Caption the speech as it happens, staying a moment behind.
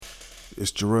It's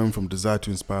Jerome from Desire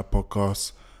to Inspire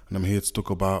podcast, and I'm here to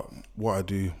talk about what I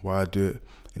do, why I do it,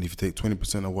 and if you take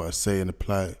 20% of what I say and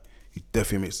apply it, you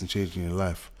definitely make some change in your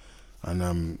life. And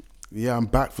I'm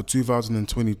back for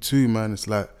 2022, man. It's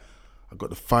like I got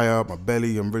the fire up my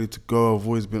belly. I'm ready to go. I've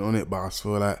always been on it, but I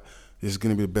feel like this is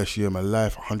going to be the best year of my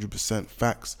life. 100%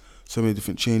 facts. So many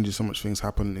different changes. So much things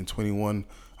happened in 21.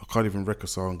 I can't even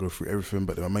reconcile and go through everything,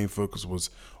 but my main focus was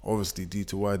obviously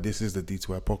D2Y. This is the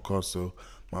D2Y podcast, so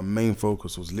my main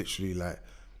focus was literally like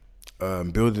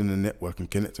building a network and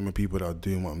connecting with people that are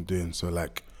doing what I'm doing. So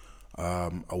like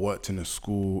I worked in a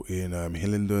school in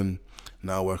Hillingdon.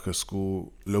 Now I work at a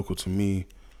school local to me.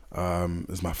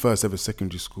 It's my first ever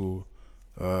secondary school,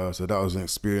 so that was an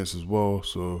experience as well.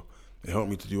 So it helped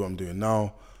me to do what I'm doing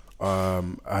now. I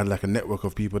had like a network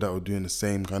of people that were doing the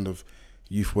same kind of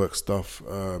youth work stuff,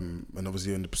 and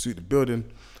obviously in the pursuit of building,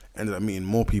 ended up meeting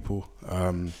more people.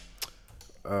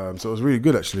 So it was really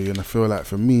good actually, and I feel like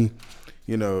for me,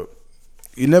 you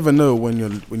never know when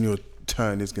your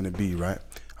turn is going to be, right?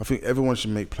 I think everyone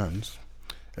should make plans.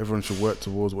 Everyone should work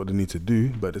towards what they need to do,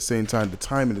 but at the same time, the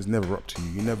timing is never up to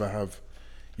you.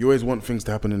 You always want things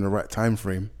to happen in the right time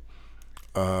frame,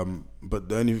 but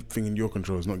the only thing in your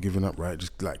control is not giving up, right?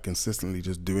 Just like consistently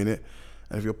just doing it.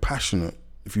 And if you're passionate,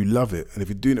 if you love it, and if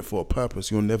you're doing it for a purpose,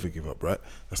 you'll never give up, right?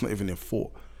 That's not even your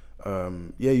fault.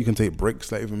 You can take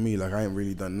breaks, like even me, like I ain't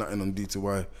really done nothing on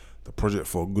D2Y, the project,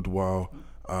 for a good while.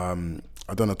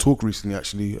 I've done a talk recently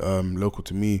actually, local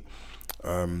to me,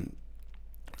 and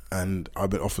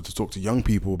I've been offered to talk to young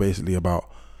people basically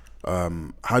about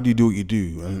how do you do what you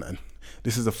do, and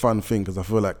this is a fun thing because I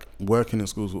feel like working in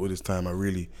schools all this time, I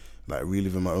really like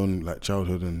reliving my own like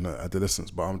childhood and adolescence,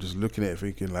 but I'm just looking at it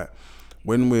thinking like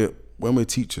when we're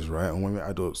teachers, right, and when we're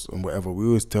adults and whatever, we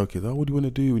always tell kids, oh, what do you want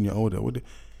to do when you're older?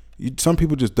 Some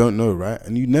people just don't know, right?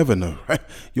 And you never know, right?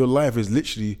 Your life is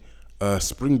literally a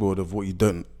springboard of what you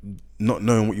not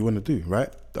knowing what you want to do, right?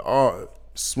 There are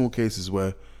small cases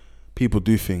where people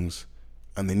do things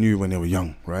and they knew when they were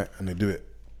young, right? And they do it.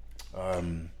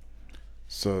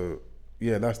 That's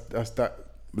that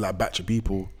like batch of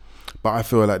people. But I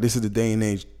feel like this is the day and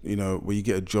age, where you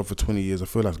get a job for 20 years. I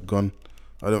feel that's gone.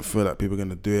 I don't feel like people are going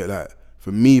to do it. Like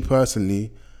for me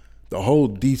personally, the whole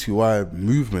D2Y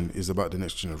movement is about the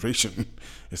next generation.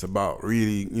 It's about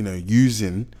really,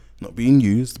 not being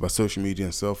used by social media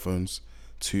and cell phones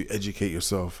to educate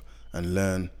yourself and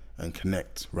learn and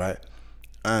connect, right?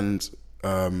 And,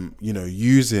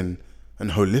 using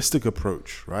an holistic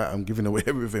approach, right? I'm giving away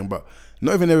everything, but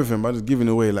not even everything, but just giving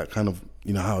away like kind of,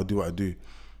 how I do what I do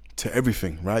to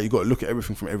everything, right? You got to look at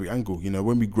everything from every angle.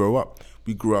 When we grow up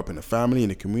in a family, in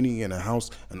a community, in a house,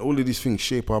 and all of these things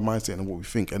shape our mindset and what we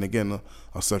think. And again,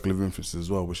 our circle of influence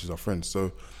as well, which is our friends.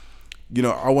 So,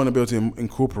 I want to be able to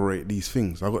incorporate these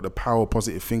things. I got The Power of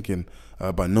Positive Thinking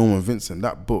by Norman Vincent.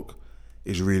 That book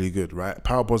is really good, right?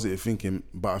 Power of Positive Thinking,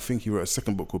 but I think he wrote a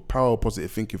second book called Power of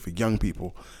Positive Thinking for Young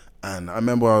People. And I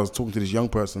remember I was talking to this young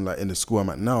person like in the school I'm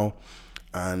at now,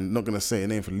 and not going to say her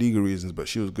name for legal reasons, but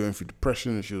she was going through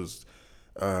depression and she was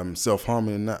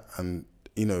self-harming and that. And,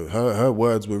 her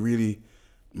words were really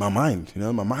my mind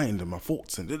and my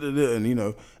thoughts and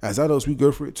and, as adults, we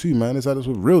go through it too, man. As adults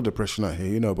with real depression out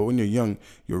here, but when you're young,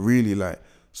 you're really like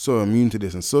so immune to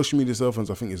this. And social media cell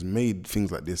phones, I think, has made things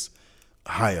like this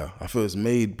higher. I feel it's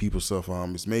made people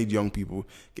self-harm. It's made young people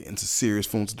get into serious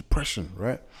forms of depression,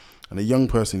 right? And a young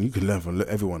person, you can learn from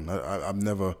everyone. I've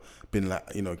never been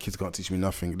like, kids can't teach me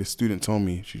nothing. This student told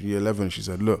me, she's year 11, she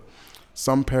said, look,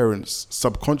 some parents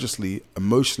subconsciously,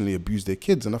 emotionally abuse their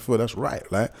kids. And I feel that's right,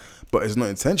 like, but it's not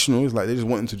intentional. It's like they just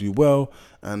want them to do well.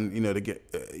 And,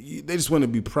 they just want to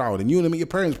be proud. And you want to make your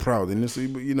parents proud. And it's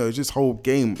this whole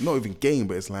game, not even game,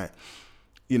 but it's like,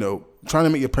 trying to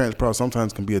make your parents proud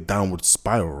sometimes can be a downward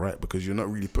spiral, right? Because you're not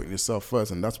really putting yourself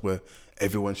first. And that's where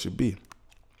everyone should be.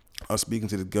 I was speaking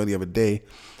to this girl the other day,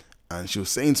 and she was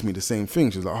saying to me the same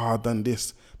thing. She was like, oh, I've done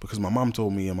this because my mum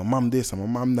told me, and my mum this, and my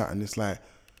mum that. And it's like,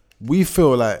 we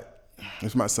feel like,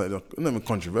 this might sound not even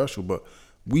controversial, but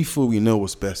we feel we know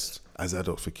what's best as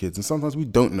adults for kids. And sometimes we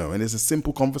don't know. And it's a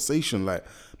simple conversation. Like,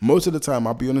 most of the time,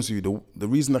 I'll be honest with you, the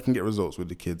reason I can get results with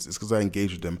the kids is because I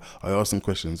engage with them. I ask them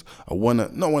questions. I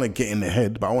not want to get in their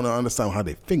head, but I want to understand how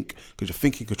they think. Because your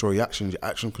thinking control your actions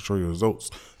control your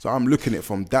results. So I'm looking at it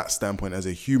from that standpoint as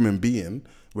a human being,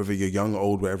 whether you're young,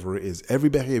 old, whatever it is. Every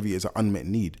behavior is an unmet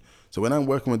need. So when I'm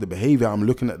working with the behavior, I'm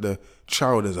looking at the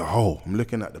child as a whole. I'm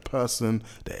looking at the person,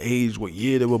 the age, what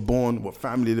year they were born, what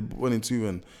family they were born into,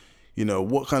 and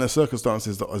what kind of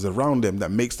circumstances that is around them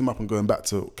that makes them up and going back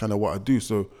to kind of what I do.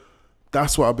 So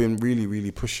that's what I've been really,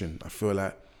 really pushing. I feel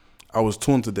like I was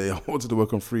torn today. I wanted to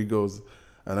work on 3 girls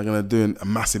and I'm gonna do a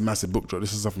massive book drop.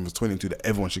 This is something for 22 that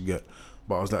everyone should get.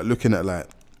 But I was like looking at like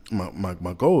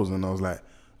my goals, and I was like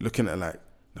looking at like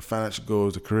the financial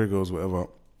goals, the career goals, whatever.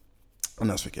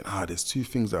 And I was thinking, there's two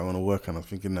things that I want to work on. I was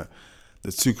thinking that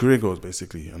there's two career goals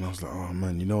basically, and I was like, oh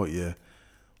man, you know what? Yeah,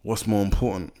 what's more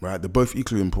important, right? They're both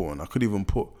equally important. I could even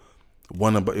put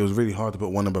one above. It was really hard to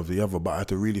put one above the other, but I had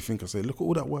to really think. I said, look at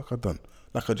all that work I've done.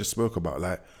 Like I just spoke about,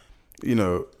 like, you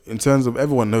know, in terms of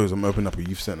everyone knows I'm opening up a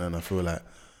youth center, and I feel like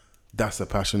that's a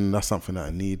passion. That's something that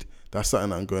I need. That's something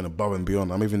that I'm going above and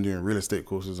beyond. I'm even doing real estate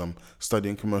courses. I'm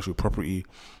studying commercial property.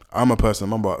 I'm a person,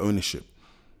 I'm about ownership,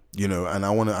 you know, and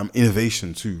I'm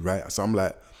innovation too, right? So I'm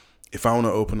like, if I want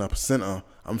to open up a center,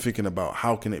 I'm thinking about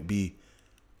how can it be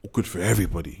good for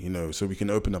everybody, you know, so we can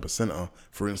open up a center,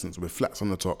 for instance, with flats on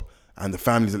the top, and the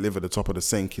families that live at the top are the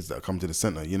same kids that come to the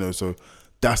center, you know, so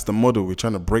that's the model. We're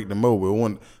trying to break the mold. We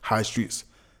want high streets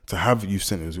to have youth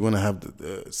centers. We want to have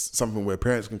something where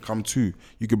parents can come to.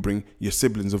 You can bring your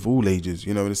siblings of all ages,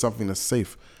 you know, and it's something that's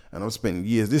safe. And I've spent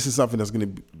years. This is something that's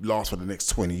going to last for the next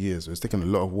 20 years. So it's taken a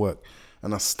lot of work.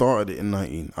 And I started it in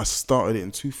 19. I started it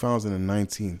in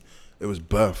 2019. It was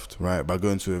birthed, right, by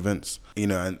going to events, you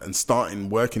know, and starting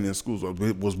working in schools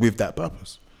was with that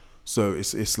purpose. So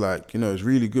it's like, you know, it's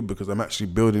really good because I'm actually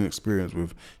building experience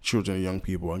with children and young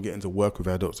people. I'm getting to work with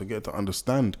adults. I get to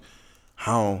understand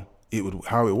how it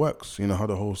works, you know, how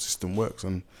the whole system works.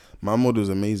 And my model is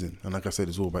amazing. And like I said,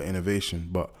 it's all about innovation.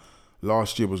 But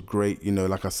last year was great. You know,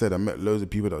 like I said, I met loads of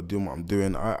people that are doing what I'm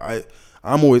doing.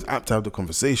 I'm always apt to have the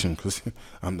conversation because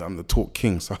I'm the talk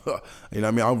king. So, you know what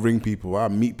I mean? I'll ring people. I'll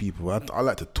meet people. I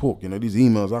like to talk. You know, these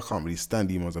emails, I can't really stand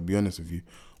emails, I'll be honest with you.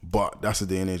 But that's the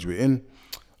day and age we're in.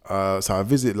 So I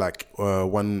visit like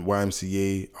one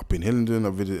YMCA up in Hillingdon.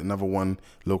 I visit another one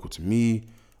local to me.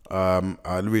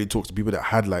 I really talk to people that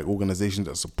had like organizations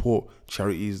that support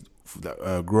charities that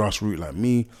grassroots like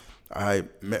me. I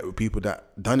met with people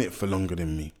that done it for longer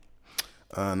than me.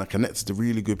 And I connected to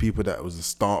really good people that was the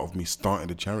start of me starting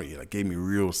the charity. That gave me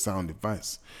real sound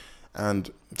advice. And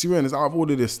to be honest, out of all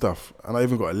of this stuff, and I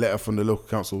even got a letter from the local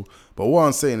council, but what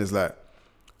I'm saying is like,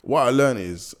 what I learned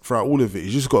is throughout all of it, you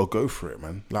just got to go for it,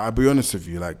 man. Like, I'll be honest with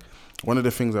you, like one of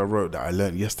the things I wrote that I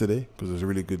learned yesterday, because it was a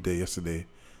really good day yesterday,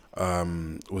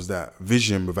 was that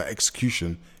vision without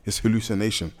execution is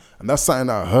hallucination. And that's something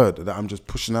that I heard that I'm just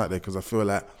pushing out there because I feel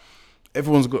like I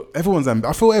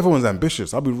feel everyone's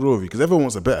ambitious. I'll be real with you because everyone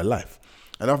wants a better life.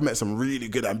 And I've met some really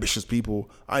good, ambitious people.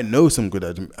 I know some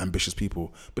good, ambitious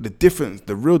people. But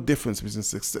the real difference between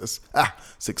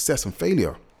success and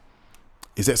failure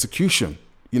is execution,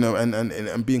 you know,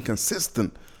 and being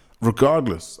consistent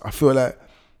regardless. I feel like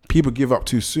people give up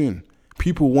too soon.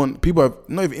 People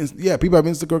have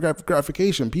instant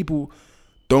gratification. People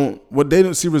they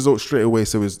don't see results straight away,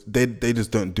 so they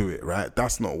just don't do it, right?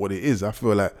 That's not what it is. I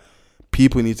feel like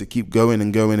people need to keep going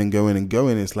and going and going and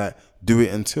going. It's like, do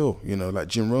it until, you know, like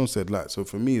Jim Rohn said, like, so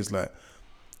for me, it's like,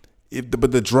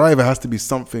 but the driver has to be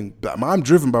something that I'm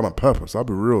driven by my purpose. I'll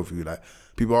be real with you. Like,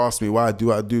 people ask me why I do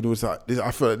this.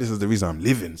 I feel like this is the reason I'm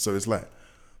living. So it's like,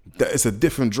 it's a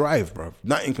different drive, bro.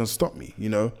 Nothing can stop me, you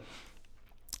know?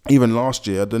 Even last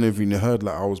year, I don't know if you heard,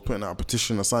 like I was putting out a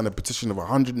petition. I signed a petition of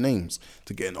 100 names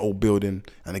to get an old building.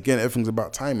 And again, everything's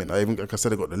about timing. Like I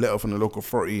said, I got the letter from the local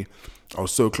authority. I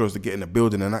was so close to getting a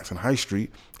building in Acton High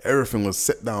Street. Everything was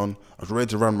set down. I was ready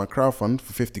to run my crowdfund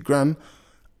for 50 grand.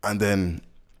 And then,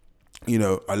 you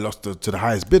know, I lost to the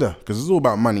highest bidder because it's all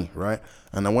about money, right?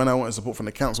 And then when I wanted support from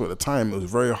the council at the time, it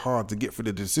was very hard to get through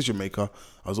the decision maker.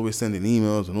 I was always sending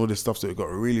emails and all this stuff, so it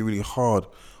got really, really hard.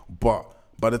 But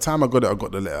by the time I got it, I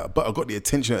got the letter. But I got the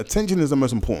attention. Attention is the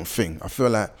most important thing. I feel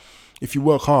like if you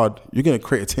work hard, you're going to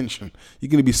create attention. You're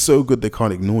going to be so good they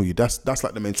can't ignore you. That's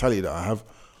like the mentality that I have.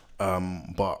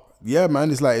 But yeah,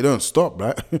 man, it's like it don't stop,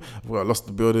 right? Well, I lost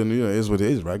the building, you know, it is what it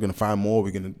is, right? Going to find more,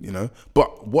 we're going to, you know.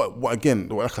 But what again,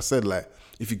 like I said, like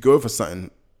if you go for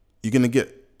something, you're going to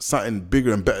get something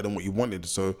bigger and better than what you wanted.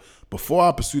 So before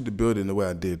I pursued the building the way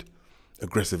I did,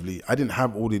 aggressively, I didn't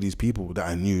have all of these people that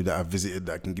I knew that I visited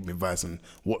that can give me advice and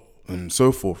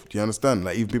so forth. Do you understand?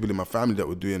 Like even people in my family that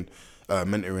were doing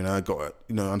mentoring, I got to,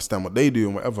 you know, understand what they do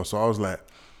and whatever. So I was like,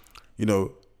 you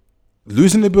know,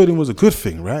 losing the building was a good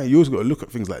thing, right? You always got to look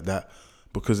at things like that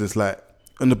because it's like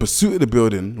in the pursuit of the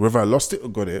building, whether I lost it or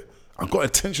got it, I got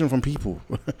attention from people.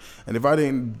 And if I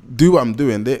didn't do what I'm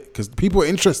doing, because people are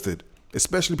interested.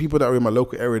 Especially people that are in my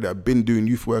local area that have been doing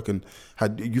youth work and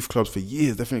had youth clubs for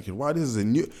years. They're thinking, wow, this is a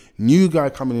new guy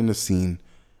coming in the scene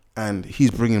and he's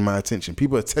bringing my attention.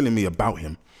 People are telling me about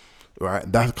him, right?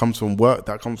 That comes from work.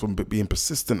 That comes from being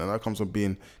persistent and that comes from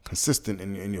being consistent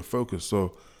in your focus.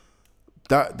 So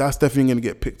that's definitely going to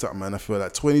get picked up, man. I feel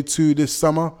like 22 this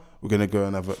summer, we're going to go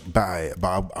and have a bat at it.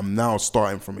 But I'm now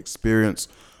starting from experience.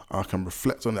 I can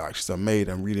reflect on the actions I made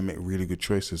and really make really good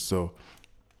choices. So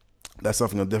that's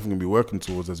something I'm definitely going to be working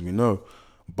towards, as we know.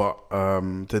 But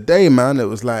today, man, it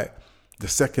was like the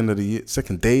second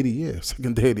day of the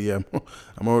year.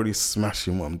 I'm already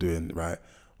smashing what I'm doing, right?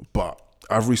 But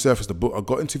I've resurfaced the book I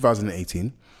got in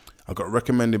 2018. I got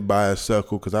recommended by a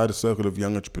circle, because I had a circle of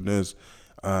young entrepreneurs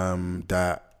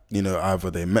that, you know,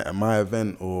 either they met at my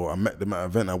event or I met them at an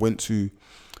event I went to.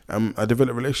 I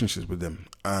developed relationships with them.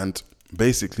 And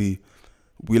basically,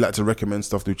 we like to recommend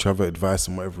stuff to each other, advice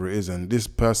and whatever it is. And this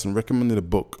person recommended a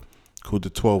book called The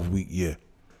 12-Week Year.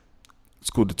 It's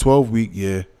called The 12-Week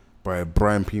Year by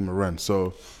Brian P. Moran.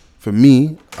 So for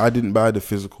me, I didn't buy the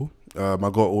physical. I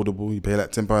got Audible. You pay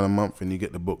like £10 a month and you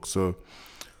get the book. So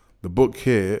the book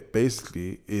here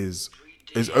basically is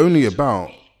only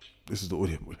about, this is the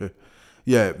audio.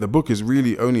 Yeah, the book is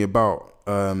really only about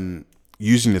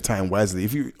using your time wisely.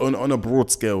 If you on a broad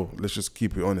scale, let's just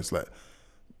keep it honest, like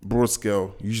broad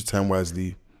scale, use your time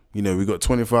wisely. You know, we got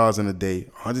 24 hours in a day,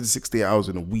 160 hours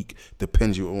in a week,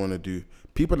 depends what you want to do.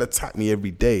 People attack me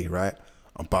every day, right,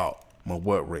 about my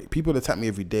work rate. People attack me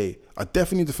every day. I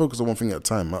definitely need to focus on one thing at a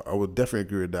time. I would definitely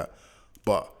agree with that.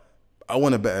 But I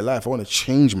want a better life. I want to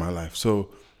change my life. So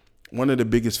one of the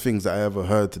biggest things that I ever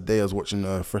heard today, I was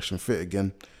watching Fresh and Fit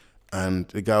again, and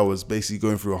the guy was basically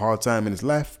going through a hard time in his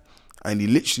life, and he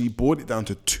literally boiled it down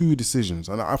to 2 decisions.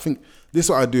 And I think this is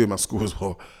what I do in my school as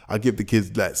well. I give the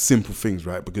kids like simple things,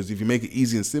 right? Because if you make it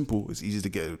easy and simple, it's easy to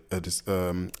get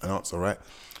an answer, right?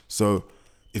 So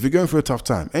if you're going through a tough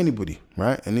time, anybody,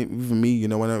 right? And even me, you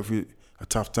know, when I went through a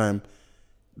tough time,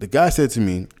 the guy said to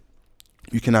me,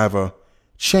 you can either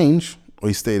change or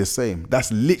you stay the same.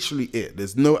 That's literally it.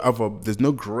 There's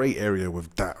no gray area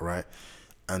with that, right?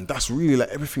 And that's really like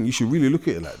everything. You should really look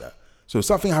at it like that. So if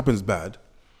something happens bad,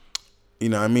 you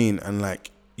know what I mean? And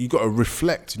like, you got to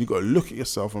reflect and you got to look at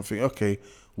yourself and think, okay,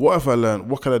 what have I learned?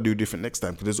 What can I do different next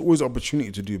time? Because there's always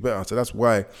opportunity to do better. So that's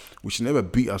why we should never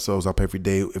beat ourselves up every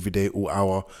day, all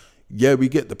hour. Yeah, we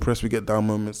get depressed, we get down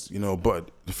moments, you know, but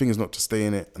the thing is not to stay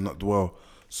in it and not dwell.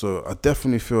 So I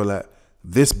definitely feel like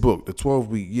this book, The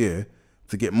 12-Week Year,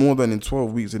 to get more than in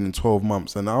 12 weeks and in 12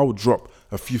 months. And I'll drop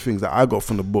a few things that I got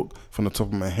from the book from the top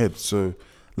of my head. So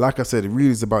like I said, it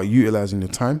really is about utilizing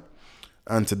your time.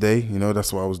 And today, you know,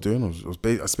 that's what I was doing.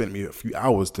 I spent me a few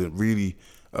hours to really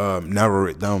narrow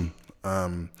it down.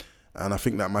 And I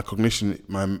think that my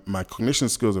cognition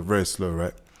skills are very slow,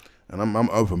 right? And I'm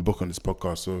open book on this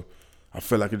podcast. So I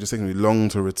feel like it just takes me long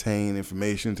to retain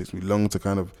information. It takes me long to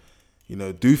kind of, you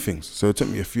know, do things. So it took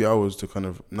me a few hours to kind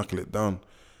of knuckle it down.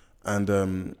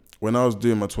 And when I was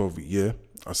doing my 12-week year,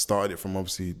 I started it from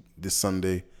obviously this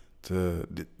Sunday to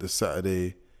the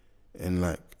Saturday in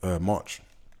like March.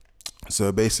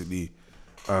 So basically,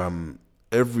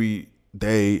 every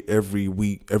day, every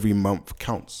week, every month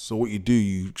counts. So what you do,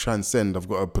 you transcend. I've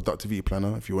got a productivity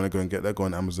planner. If you want to go and get that, go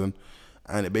on Amazon.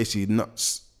 And it basically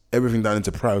nuts everything down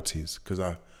into priorities, because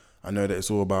I know that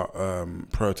it's all about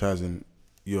prioritizing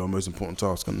your most important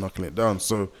task and knuckling it down.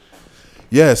 So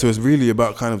yeah, so it's really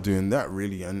about kind of doing that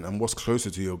really, and what's closer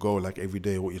to your goal, like every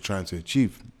day, what you're trying to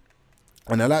achieve.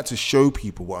 And I like to show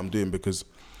people what I'm doing, because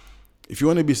if you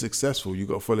want to be successful, you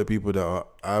got to follow people that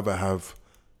either have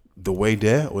the way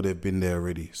there or they've been there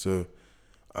already. So,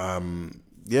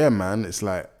 yeah, man, it's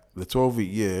like the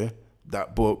 12-week year,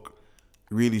 that book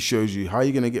really shows you how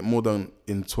you're going to get more done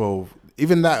in 12.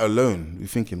 Even that alone, you're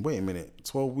thinking, wait a minute,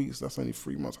 12 weeks, that's only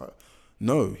 3 months.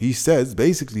 No, he says,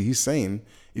 basically, he's saying,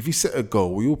 if you set a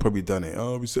goal, we all probably done it.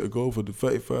 Oh, we set a goal for the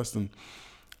 31st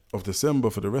of December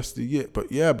for the rest of the year. But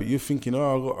yeah, but you're thinking,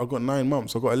 oh, I got 9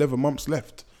 months. I got 11 months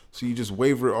left. So you just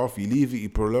waver it off, you leave it, you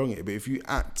prolong it. But if you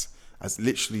act as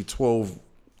literally 12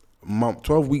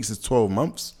 weeks is 12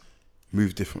 months,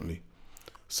 move differently.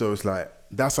 So it's like,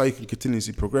 that's how you can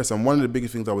continuously progress. And one of the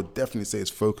biggest things I would definitely say is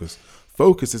focus.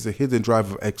 Focus is a hidden drive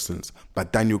of excellence by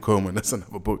Daniel Coleman. That's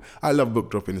another book. I love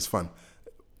book dropping, it's fun.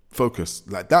 Focus.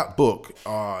 Like that book,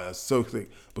 that's so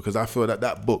thick, because I feel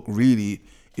that book really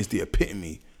is the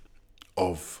epitome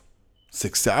of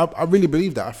success. I really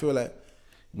believe that. I feel like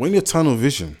when you're tunnel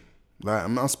vision, like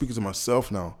I'm speaking to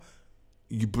myself now,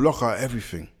 you block out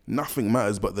everything. Nothing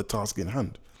matters but the task in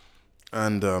hand.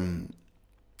 And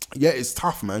yeah, it's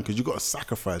tough, man, because you got to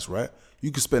sacrifice, right?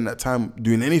 You could spend that time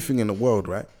doing anything in the world,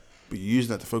 right? But you're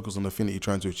using that to focus on the thing that you're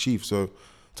trying to achieve. So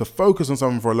to focus on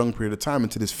something for a long period of time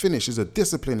until it's finished is a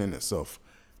discipline in itself.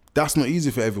 That's not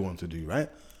easy for everyone to do, right?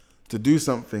 To do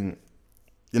something,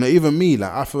 you know, even me,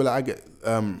 like I feel like I get,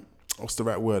 what's the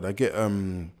right word? I get,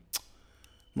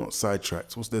 not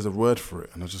sidetracked. There's a word for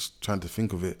it, and I was just trying to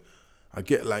think of it. I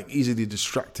get like easily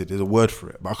distracted. There's a word for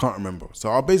it, but I can't remember. So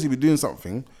I'll basically be doing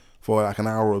something for like an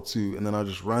hour or two, and then I'll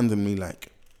just randomly like,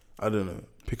 I don't know,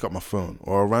 pick up my phone,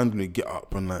 or I'll randomly get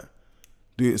up and like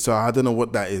do it. So I don't know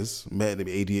what that is. Maybe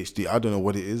ADHD. I don't know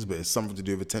what it is, but it's something to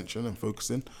do with attention and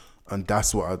focusing, and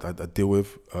that's what I deal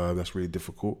with. That's really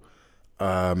difficult.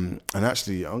 And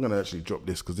actually, I'm gonna actually drop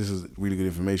this because this is really good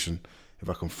information. If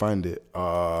I can find it,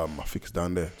 I think it's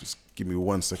down there. Just give me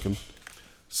 1 second.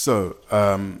 So,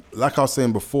 like I was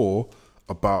saying before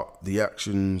about the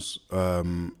actions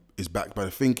is backed by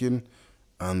the thinking,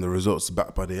 and the results are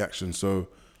backed by the action. So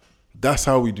that's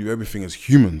how we do everything as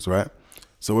humans, right?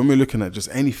 So when we're looking at just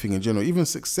anything in general, even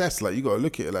success, like you got to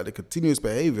look at it like the continuous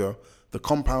behavior,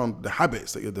 the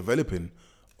habits that you're developing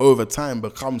over time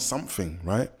become something,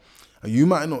 right? And you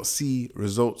might not see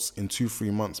results in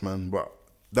 2-3 months, man, but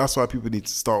that's why people need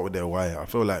to start with their why. I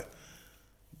feel like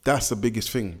that's the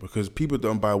biggest thing, because people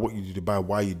don't buy what you do, they buy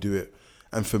why you do it.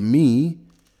 And for me,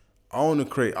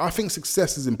 I think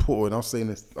success is important. I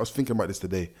was thinking about this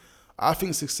today. I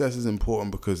think success is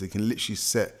important because it can literally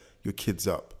set your kids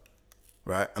up,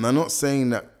 right? And I'm not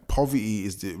saying that poverty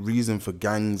is the reason for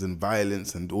gangs and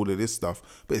violence and all of this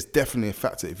stuff, but it's definitely a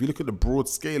factor. If you look at the broad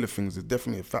scale of things, it's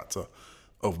definitely a factor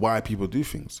of why people do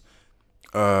things.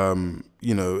 And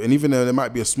even though there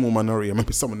might be a small minority, I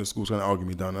remember someone in school trying to argue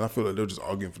me down, and I feel like they're just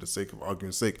arguing for the sake of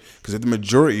arguing's sake, because the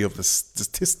majority of the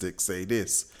statistics say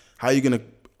this. How are you going to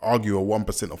argue a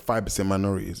 1% or 5%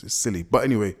 minority? It's silly. But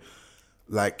anyway,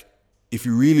 like, if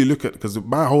you really look at, because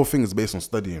my whole thing is based on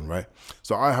studying, right?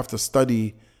 So I have to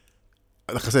study,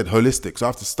 like I said, holistic. So I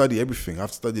have to study everything. I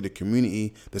have to study the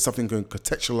community. There's something called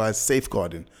contextualized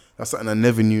safeguarding. That's something I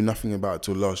never knew nothing about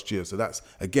until last year. So that's,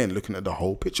 again, looking at the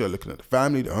whole picture, looking at the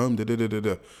family, the home,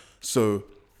 So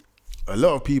a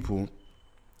lot of people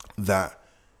that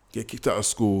get kicked out of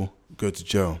school go to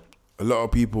jail. A lot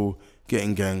of people get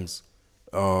in gangs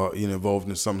are involved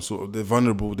in some sort of, they're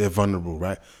vulnerable,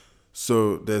 right?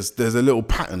 So there's a little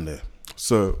pattern there.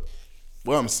 So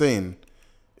what I'm saying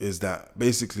is that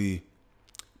basically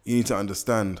you need to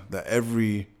understand that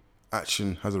every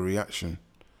action has a reaction.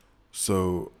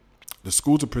 So the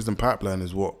school to prison pipeline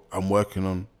is what I'm working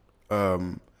on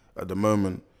at the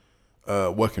moment,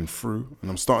 working through,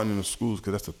 and I'm starting in the schools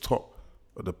because that's the top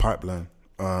of the pipeline.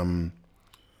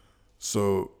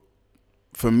 So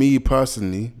for me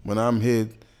personally, when I'm here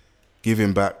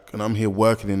giving back and I'm here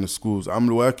working in the schools, I'm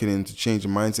working in to change the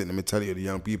mindset and the mentality of the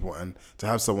young people, and to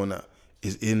have someone that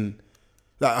is in,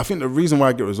 like, I think the reason why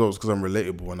I get results is because I'm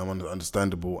relatable and I'm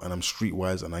understandable and I'm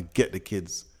streetwise and I get the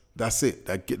kids. That's it.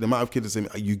 I get the amount of kids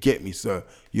that say, you get me, sir,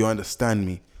 you understand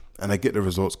me, and I get the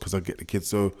results because I get the kids.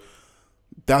 So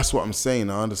that's what I'm saying.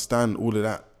 I understand all of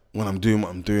that when I'm doing what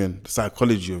I'm doing, the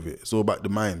psychology of it. It's all about the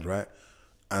mind, right?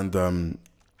 And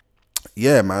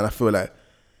yeah, man, I feel like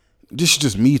this is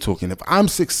just me talking. If I'm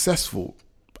successful,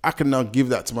 I can now give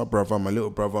that to my brother, my little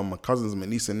brother, my cousins, my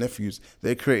niece and nephews.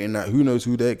 They're creating that. Who knows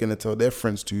who they're going to tell their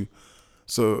friends to.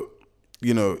 So,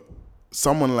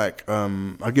 someone like,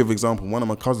 I'll give an example. One of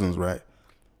my cousins, right?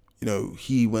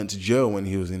 He went to jail when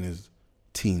he was in his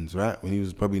teens, right? When he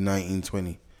was probably 19,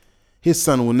 20. His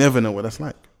son will never know what that's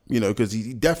like, because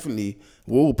he definitely,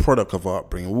 we're all product of our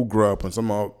upbringing. We'll grow up and some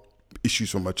of our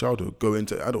issues from our childhood go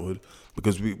into adulthood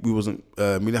because we didn't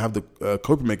have the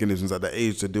coping mechanisms at that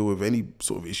age to deal with any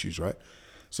sort of issues, right?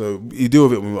 So you deal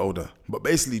with it when we're older. But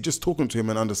basically, just talking to him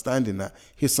and understanding that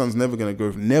his son's never gonna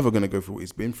go through what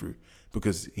he's been through,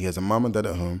 because he has a mum and dad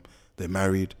at home. They're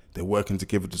married. They're working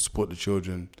together to support the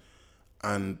children.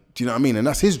 And do you know what I mean? And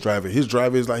that's his driver. His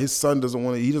driver is like, his son doesn't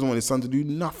want his son to do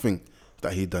nothing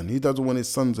that he done. He doesn't want his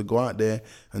son to go out there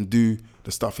and do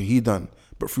the stuff that he done.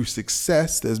 But through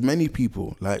success, there's many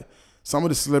people, like some of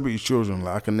the celebrity children,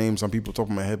 like I can name some people top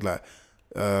of my head, like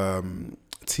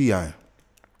T.I.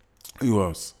 Who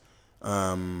else?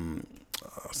 Someone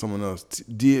else.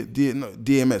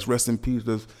 DMX, rest in peace.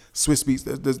 There's Swiss Beats.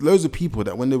 There's loads of people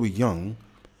that when they were young,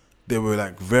 they were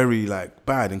like very like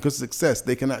bad. And because of success,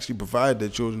 they can actually provide their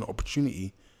children an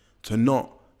opportunity to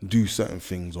not do certain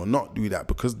things or not do that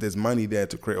because there's money there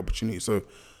to create opportunity. So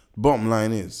bottom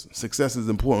line is, success is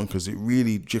important because it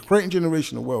really, creating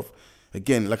generational wealth,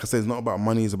 again, like I said, it's not about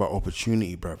money, it's about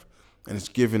opportunity, bruv. And it's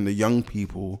giving the young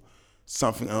people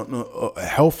something, a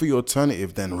healthy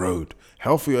alternative than road,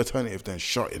 healthy alternative than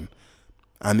shotting.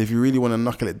 And if you really want to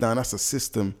knuckle it down, that's a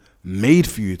system made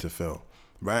for you to fail,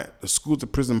 right? The school to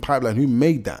prison pipeline, who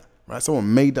made that, right?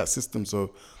 Someone made that system.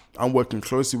 So I'm working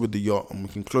closely with the yacht. I'm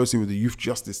working closely with the youth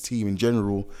justice team in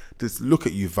general. Just look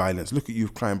at youth violence, look at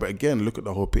youth crime, but again, look at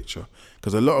the whole picture.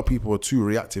 Because a lot of people are too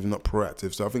reactive, not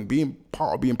proactive. So I think being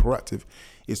part of being proactive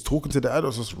is talking to the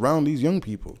adults that's around these young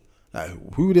people. Like,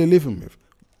 who they're living with.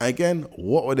 Again,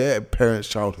 what were their parents'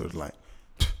 childhood like?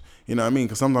 You know what I mean?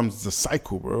 Because sometimes it's a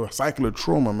cycle, bro. A cycle of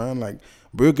trauma, man. Like,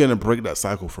 we're going to break that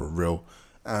cycle for real.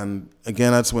 And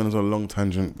again, I just went on a long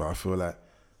tangent, but I feel like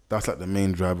that's like the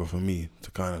main driver for me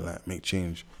to kind of like make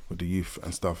change with the youth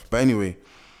and stuff. But anyway,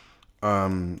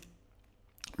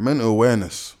 mental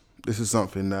awareness. This is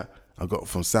something that I got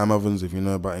from Sam Ovens. If you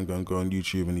know about him, go on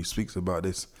YouTube, and he speaks about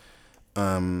this,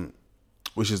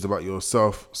 which is about your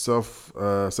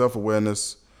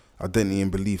self-awareness, identity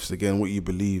and beliefs. Again, what you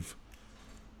believe.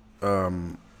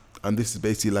 And this is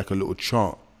basically like a little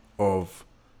chart of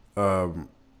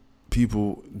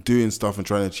people doing stuff and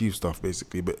trying to achieve stuff,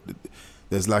 basically. But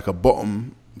there's like a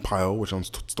bottom pile, which I'm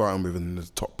starting with, and the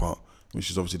top part, which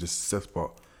is obviously the success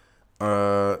part.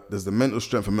 There's the mental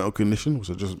strength and mental condition, which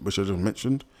I just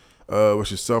mentioned,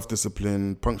 which is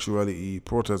self-discipline, punctuality,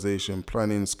 prioritization,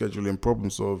 planning, scheduling, problem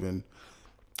solving.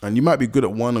 And you might be good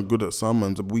at one or good at some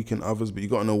and weak in others, but you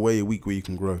got to know where you're weak, where you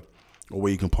can grow, or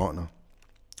where you can partner.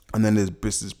 And then there's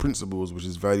business principles, which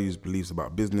is values, beliefs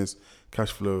about business,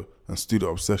 cash flow, and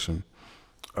student obsession.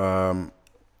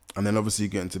 And then obviously you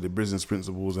get into the business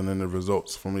principles and then the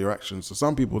results from your actions. So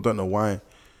some people don't know why.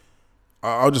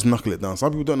 I'll just knuckle it down.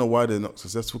 Some people don't know why they're not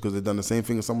successful because they've done the same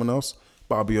thing as someone else.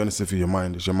 But I'll be honest with you, your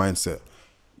mind, it's your mindset.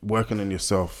 Working on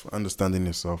yourself, understanding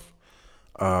yourself.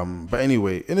 But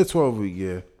anyway, in the 12-week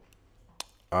year,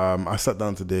 I sat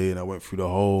down today and I went through the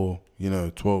whole,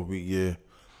 12-week year.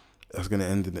 That's going to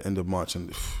end in the end of March.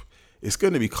 And it's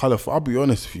going to be colourful. I'll be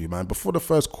honest with you, man. Before the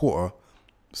first quarter,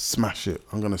 smash it.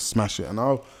 I'm going to smash it. And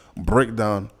I'll break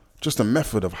down just a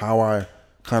method of how I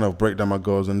kind of break down my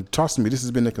goals. And trust me, this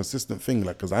has been a consistent thing.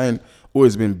 Like, because I ain't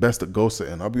always been best at goal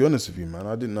setting. I'll be honest with you, man.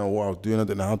 I didn't know what I was doing. I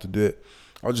didn't know how to do it.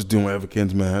 I was just doing whatever came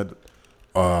to my head.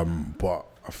 But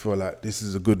I feel like this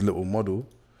is a good little model.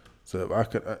 So if I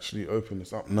could actually open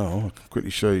this up now, I can quickly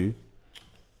show you.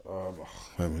 Wait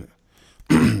a minute.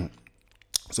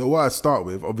 So what I start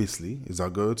with, obviously, is I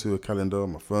go to a calendar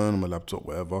on my phone, on my laptop,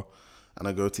 whatever, and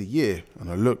I go to year, and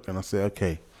I look, and I say,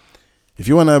 okay, if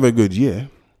you want to have a good year,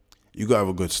 you got to have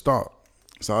a good start.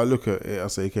 So I look at it, I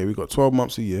say, okay, we got 12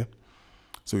 months a year.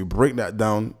 So we break that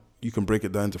down. You can break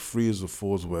it down into threes or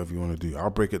fours or whatever you want to do. I'll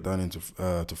break it down into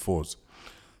to fours.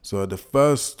 So the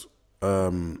first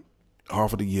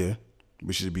half of the year,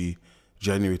 which should be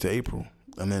January to April,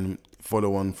 and then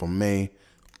follow on from May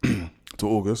to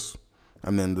August,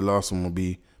 and then the last one will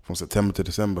be from September to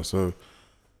December. So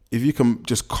if you can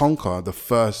just conquer the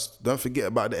first, don't forget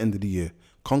about the end of the year,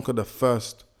 conquer the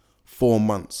first 4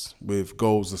 months with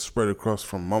goals that spread across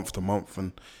from month to month,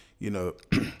 and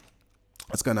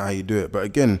that's kind of how you do it. But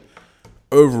again,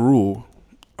 overall,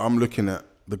 I'm looking at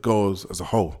the goals as a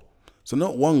whole. So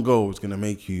not one goal is going to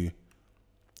make you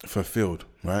fulfilled,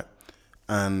 right?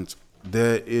 And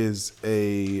there is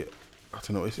a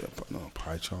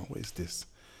pie chart. What is this?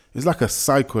 It's like a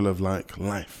cycle of like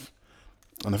life.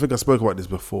 And I think I spoke about this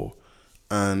before.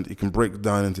 And it can break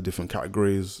down into different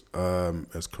categories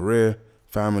as career,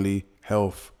 family,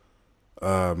 health,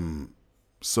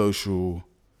 social,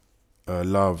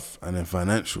 love, and then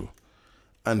financial.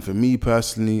 And for me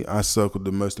personally, I circled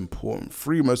the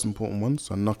three most important ones.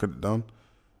 So I knocked it down.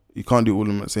 You can't do all of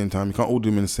them at the same time. You can't all do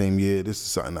them in the same year. This is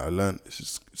something that I learned.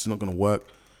 It's not going to work.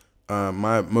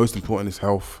 My most important is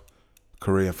health,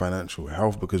 career, and financial.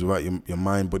 Health, because without your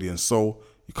mind, body, and soul,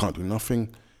 you can't do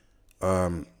nothing.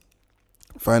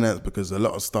 Finance, because a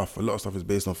lot of stuff is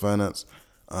based on finance.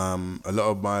 A lot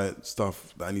of my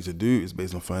stuff that I need to do is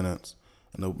based on finance,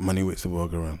 and the money waits to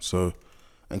work around. So,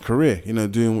 and career,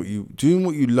 doing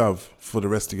what you love for the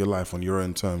rest of your life on your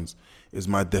own terms is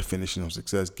my definition of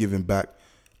success. Giving back,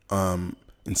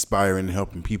 inspiring and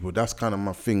helping people. That's kind of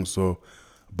my thing. So,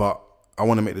 but I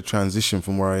want to make the transition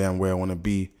from where I am, where I want to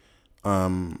be.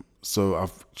 So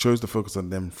I've chose to focus on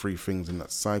them three things in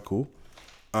that cycle.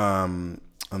 And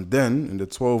then in the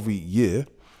 12-week year,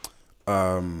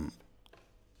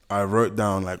 I wrote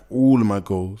down like all of my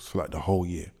goals for like the whole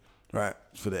year, right?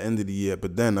 For the end of the year.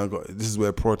 But then this is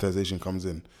where prioritization comes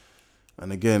in.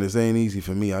 And again, this ain't easy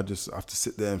for me. I just have to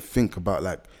sit there and think about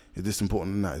like, is this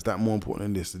important than that? Is that more important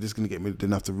than this? Is this going to get me?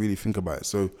 Then I have to really think about it.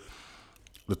 So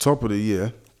the top of the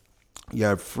year, you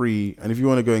have free, and if you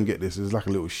want to go and get this, it's like a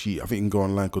little sheet. I think you can go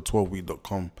online called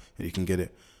 12week.com and you can get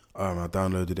it. I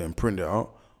downloaded it and printed it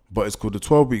out. But it's called the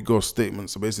 12-week goal statement.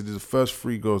 So basically, the first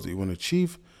 3 goals that you want to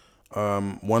achieve.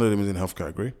 One of them is in the health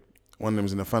category, one of them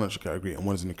is in the financial category, and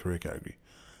one is in the career category.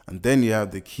 And then you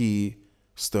have the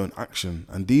keystone action.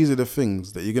 And these are the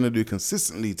things that you're going to do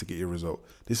consistently to get your result.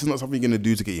 This is not something you're going to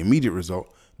do to get your immediate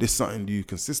result. This is something you do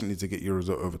consistently to get your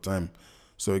result over time.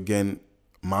 So again,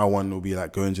 my one will be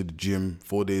like going to the gym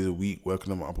 4 days a week,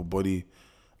 working on my upper body,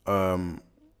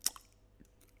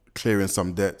 clearing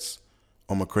some debts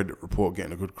on my credit report,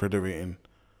 getting a good credit rating,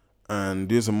 and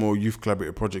doing some more youth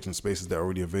collaborative projects and spaces that are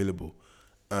already available.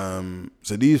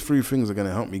 So these 3 things are going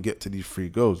to help me get to these 3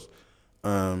 goals.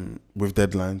 With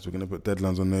deadlines, we're going to put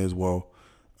deadlines on there as well.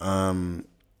 And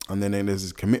then there's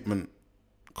this commitment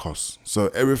cost. So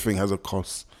everything has a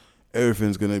cost.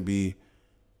 Everything's going to be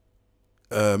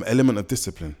element of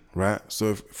discipline, right?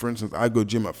 So if, for instance, I go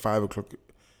gym at 5 o'clock,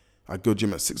 I go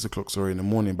gym at 6 o'clock, in the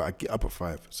morning, but I get up at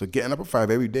 5. So getting up at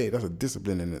 5 every day, that's a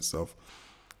discipline in itself.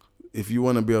 If you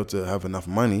want to be able to have enough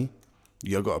money,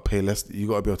 you got to pay less. You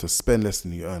got to be able to spend less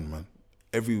than you earn, man.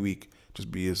 Every week,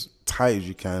 just be as tight as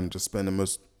you can. Just spend the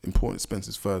most important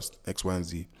expenses first, X, Y, and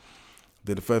Z.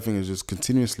 Then the third thing is just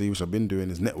continuously, which I've been doing,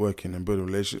 is networking and building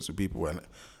relationships with people and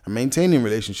maintaining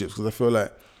relationships, because I feel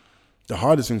like the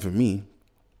hardest thing for me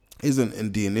isn't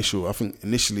in the initial. I think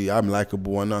initially I'm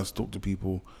likable. I know how to talk to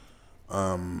people.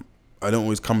 I don't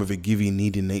always come with a giving,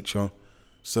 needy nature.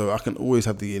 So I can always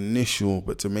have the initial,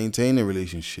 but to maintain a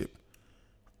relationship,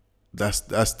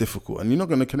 that's difficult. And you're not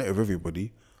going to connect with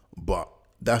everybody, but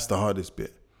that's the hardest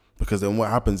bit. Because then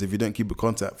what happens if you don't keep a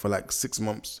contact for like 6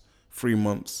 months, 3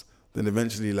 months, then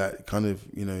eventually like kind of,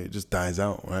 it just dies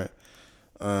out, right?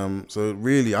 So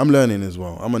really, I'm learning as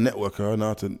well. I'm a networker. I know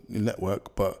how to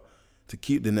network, but to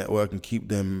keep the network and keep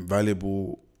them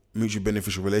valuable, mutually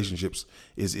beneficial relationships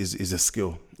is a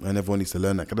skill, and everyone needs to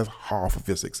learn that, because that's half of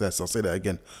your success. I'll say that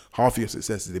again. Half of your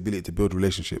success is the ability to build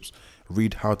relationships.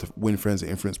 Read How to Win Friends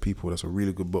and Influence People. That's a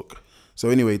really good book. So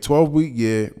anyway, 12-week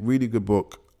year, really good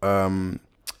book. And,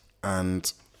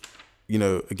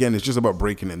 again, it's just about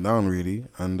breaking it down, really.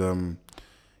 And, I'm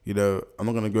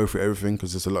not going to go through everything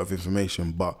because there's a lot of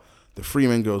information, but the 3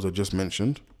 main goals I just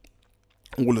mentioned,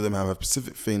 all of them have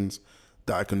specific things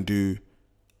that I can do,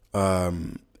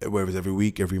 whether it's every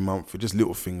week, every month, or just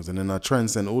little things. And then I try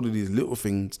and send all of these little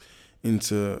things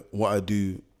into what I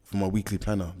do for my weekly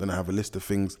planner. Then I have a list of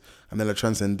things, and then I try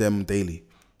and send them daily,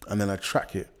 and then I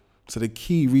track it. So the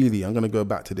key, really, I'm going to go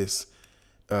back to this,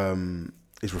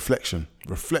 is reflection.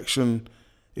 Reflection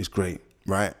is great,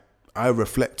 right? I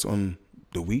reflect on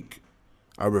the week.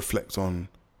 I reflect on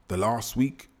the last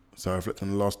week. So I reflect on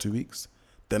the last 2 weeks.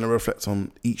 Then I reflect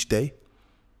on each day,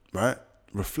 right?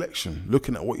 Reflection,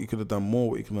 looking at what you could have done more,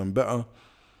 what you could have done better.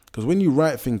 Because when you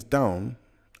write things down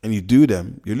and you do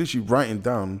them, you're literally writing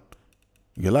down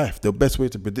your life. The best way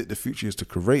to predict the future is to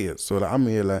create it. So I'm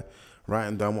here like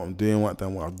writing down what I'm doing, what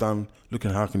I've done,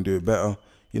 looking how I can do it better.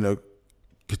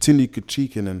 Continue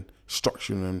critiquing and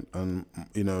structuring and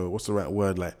what's the right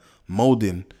word? Like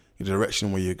molding your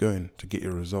direction where you're going to get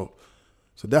your result.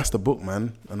 So that's the book,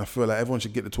 man. And I feel like everyone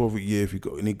should get the 12-week year. If you've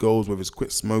got any goals, whether it's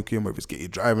quit smoking, whether it's get your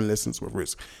driving lessons, whether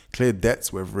it's clear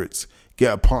debts, whether it's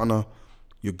get a partner,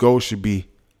 your goal should be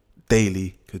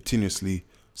daily, continuously,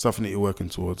 something that you're working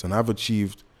towards. And I've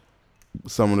achieved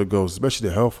some of the goals, especially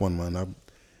the health one, man. I've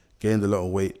gained a lot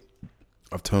of weight.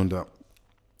 I've toned up.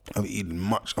 I've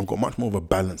got much more of a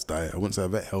balanced diet. I wouldn't say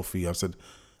I'm very healthy. I've said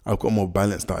I've got a more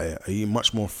balanced diet. I eat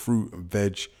much more fruit,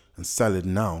 veg, and salad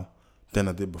now than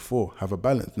I did before. Have a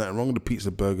balance. Nothing wrong with the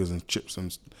pizza, burgers, and chips,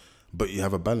 but you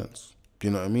have a balance. Do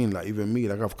you know what I mean? Like even me,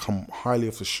 like I've come highly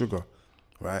off the sugar,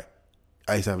 right?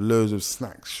 I used to have loads of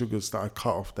snacks, sugars that I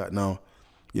cut off that now,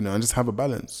 and just have a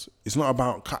balance. It's not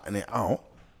about cutting it out,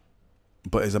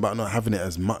 but it's about not having it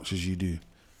as much as you do.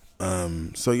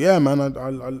 So yeah, man,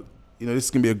 I this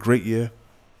is gonna be a great year,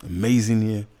 amazing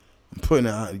year. I'm putting it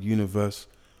out of the universe.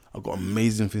 I've got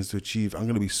amazing things to achieve. I'm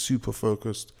gonna be super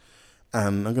focused.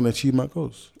 And I'm going to achieve my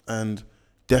goals. And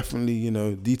definitely,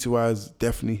 D2I is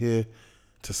definitely here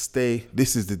to stay.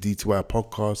 This is the D2I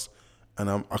podcast. And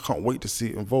I can't wait to see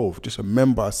it evolve. Just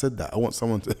remember I said that. I want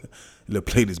someone to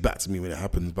play this back to me when it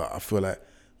happens. But I feel like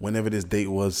whenever this date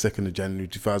was, 2nd of January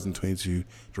 2022,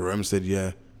 Jerome said,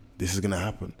 yeah, this is going to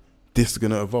happen. This is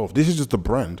going to evolve. This is just a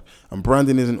brand. And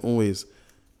branding isn't always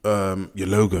your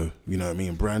logo. You know what I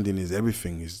mean? Branding is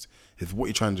everything. It's what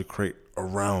you're trying to create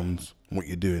around what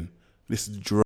you're doing. This is Jerome.